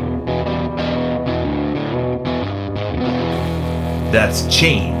 That's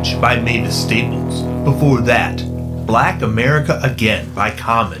Change by Mavis Staples. Before that, Black America Again by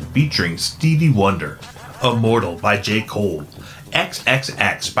Common featuring Stevie Wonder. Immortal by J. Cole.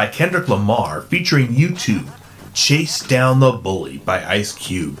 XXX by Kendrick Lamar featuring U2. Chase Down the Bully by Ice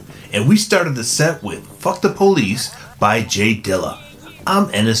Cube. And we started the set with Fuck the Police by Jay Dilla. I'm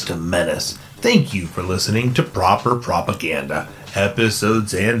Ennis to Menace. Thank you for listening to Proper Propaganda.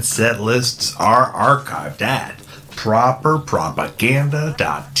 Episodes and set lists are archived at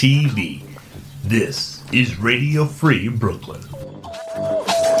properpropaganda.tv. This is Radio Free Brooklyn.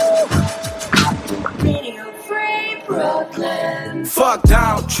 Radio Free Brooklyn. Fuck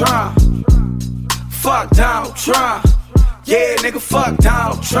Donald Trump. Fuck Donald Trump. Yeah, nigga, fuck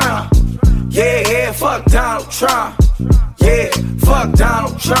Donald Trump. Yeah, fuck Donald Trump. Yeah, fuck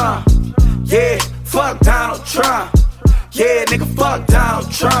Donald Trump. Yeah, fuck Donald Trump. Yeah, nigga, fuck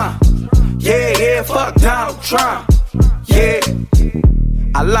Donald Trump. Yeah, fuck Donald Trump. Yeah.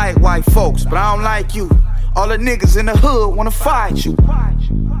 I like white folks, but I don't like you. All the niggas in the hood wanna fight you.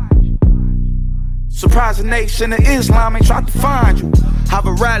 Surprise the nation of Islam ain't tried to find you. Have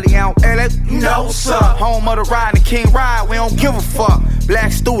a rally out LA, you know what's up. Home of the ride and King Ride, we don't give a fuck.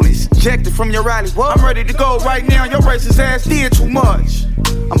 Black students ejected from your rally. What? I'm ready to go right now, your racist ass did too much.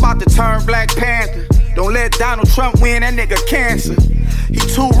 I'm about to turn Black Panther. Don't let Donald Trump win, that nigga cancer. He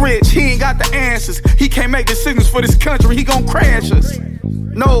too rich, he ain't got the answers. He can't make decisions for this country, he gon' crash us.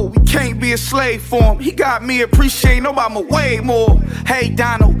 No, we can't be a slave for him. He got me appreciating Obama way more. Hey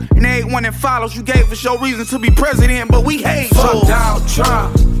Donald, and everyone that follows, you gave us your reason to be president, but we hate you. Fuck Donald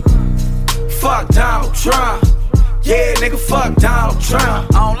Trump. Fuck Donald Trump. Yeah, nigga, fuck Donald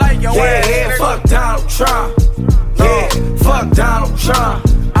Trump. I don't like your ass. Yeah, fuck Donald Trump. Yeah, fuck Donald Trump.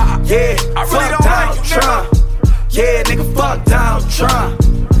 Yeah, fuck Donald Trump. Yeah, nigga, fuck Donald Trump.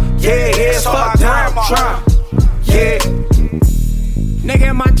 Yeah, fuck Donald Trump. Yeah. Nigga,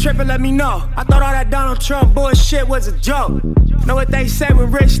 am I tripping? Let me know. I thought all that Donald Trump bullshit was a joke. Know what they say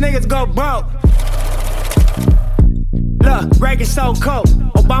when rich niggas go broke? Look, Reagan so cold,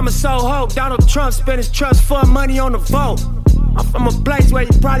 Obama so ho. Donald Trump spent his trust fund money on the vote. I'm from a place where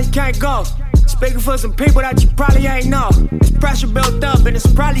you probably can't go. Speaking for some people that you probably ain't know. This pressure built up and it's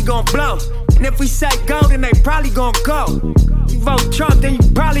probably gonna blow. And if we say go, then they probably gonna go. You vote Trump, then you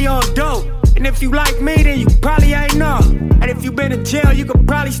probably on dope. And if you like me, then you probably ain't know. And if you been in jail, you could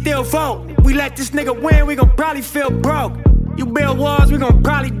probably still vote. If we let this nigga win, we gon' probably feel broke. You build walls, we gon'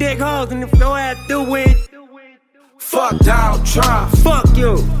 probably dig holes. And if your ass do win, fuck Donald Trump. Fuck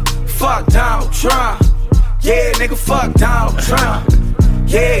you. Fuck Donald Trump. Yeah, nigga, fuck Donald Trump.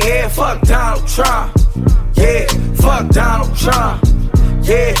 Yeah, fuck Donald Trump. Yeah, fuck Donald Trump.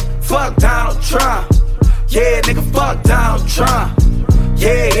 Yeah, fuck Donald Trump. Yeah, nigga, fuck Donald Trump.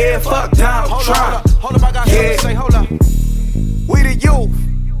 Yeah, fuck Donald Trump. Hold up, I got something to say, hold up. We the youth.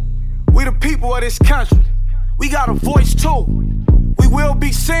 We the people of this country. We got a voice too. We will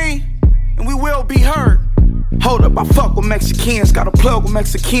be seen and we will be heard. Hold up, I fuck with Mexicans. Got a plug with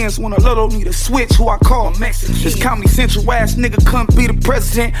Mexicans. When a little need a switch, who I call Mexican. This Comedy Central ass nigga couldn't be the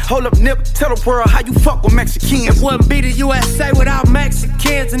president. Hold up, Nip, tell the world how you fuck with Mexicans. It wouldn't be the USA without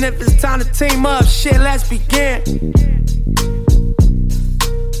Mexicans. And if it's time to team up, shit, let's begin.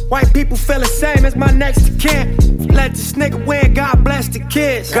 White people feel the same as my next of kin. Let this nigga win, God bless the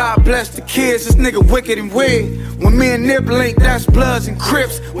kids. God bless the kids, this nigga wicked and weird. When me and Nip link, that's Bloods and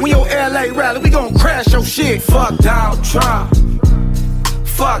Crips. When your LA rally, we gon' crash your shit. Fuck Donald Trump.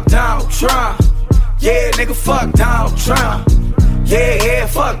 Fuck Donald Trump. Yeah, nigga, fuck Donald Trump. Yeah,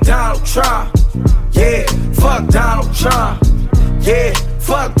 fuck Donald Trump. Yeah, fuck Donald Trump. Yeah,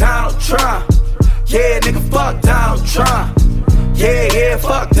 fuck Donald Trump. Yeah, nigga, fuck Donald Trump. Yeah,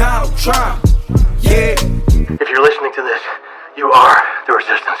 fuck Donald Trump. Yeah. If you're listening to this, you are the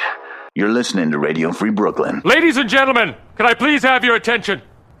resistance. You're listening to Radio Free Brooklyn. Ladies and gentlemen, can I please have your attention?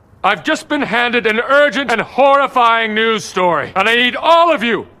 I've just been handed an urgent and horrifying news story, and I need all of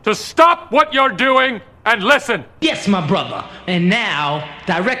you to stop what you're doing and listen. Yes, my brother. And now,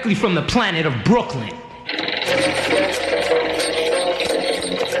 directly from the planet of Brooklyn.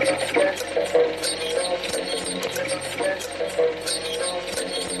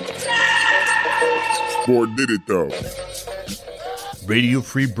 Hardcore did it though. Radio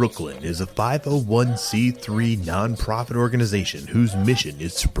Free Brooklyn is a 501c3 nonprofit organization whose mission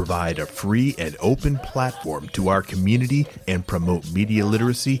is to provide a free and open platform to our community and promote media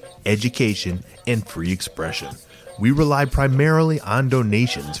literacy, education, and free expression. We rely primarily on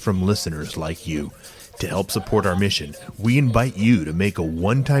donations from listeners like you. To help support our mission, we invite you to make a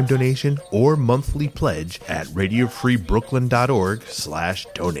one-time donation or monthly pledge at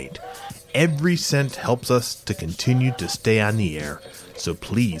radiofreebrooklyn.org/donate. Every cent helps us to continue to stay on the air, so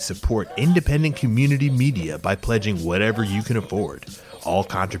please support independent community media by pledging whatever you can afford. All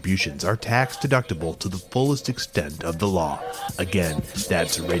contributions are tax deductible to the fullest extent of the law. Again,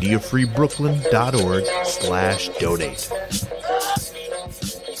 that's radiofreebrooklyn.org/donate.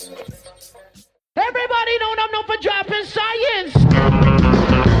 Everybody know I'm known for dropping science.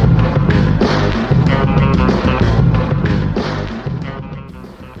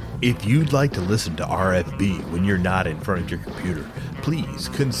 If you'd like to listen to RFB when you're not in front of your computer, please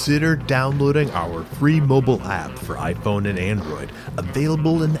consider downloading our free mobile app for iPhone and Android,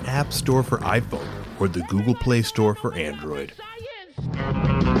 available in the App Store for iPhone or the Google Play Store for Android.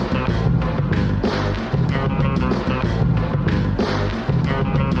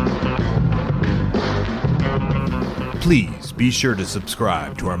 Please be sure to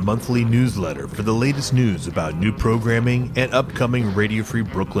subscribe to our monthly newsletter for the latest news about new programming and upcoming Radio Free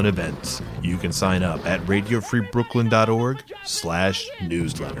Brooklyn events. You can sign up at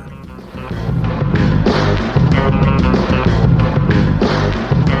radiofreebrooklyn.org/newsletter.